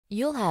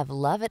You'll have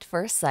love at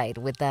first sight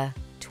with the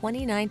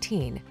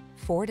 2019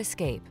 Ford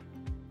Escape.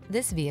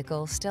 This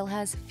vehicle still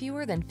has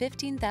fewer than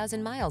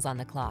 15,000 miles on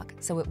the clock,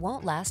 so it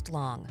won't last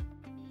long.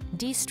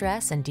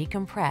 De-stress and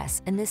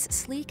decompress in this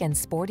sleek and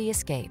sporty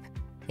Escape.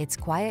 Its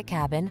quiet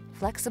cabin,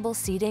 flexible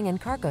seating and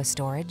cargo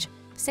storage,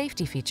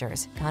 safety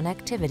features,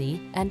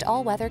 connectivity, and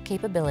all-weather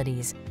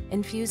capabilities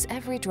infuse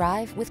every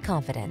drive with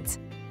confidence.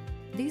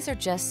 These are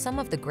just some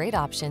of the great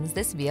options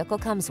this vehicle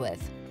comes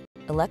with: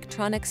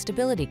 electronic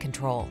stability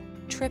control,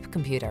 trip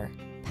computer,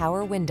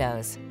 power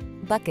windows,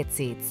 bucket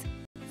seats,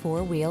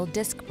 four-wheel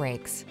disc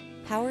brakes,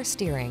 power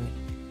steering.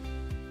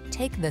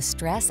 Take the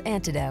stress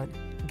antidote.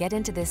 Get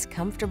into this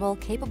comfortable,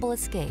 capable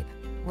Escape.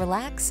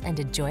 Relax and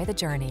enjoy the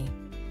journey.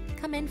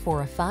 Come in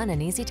for a fun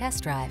and easy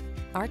test drive.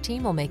 Our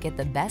team will make it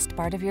the best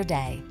part of your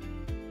day.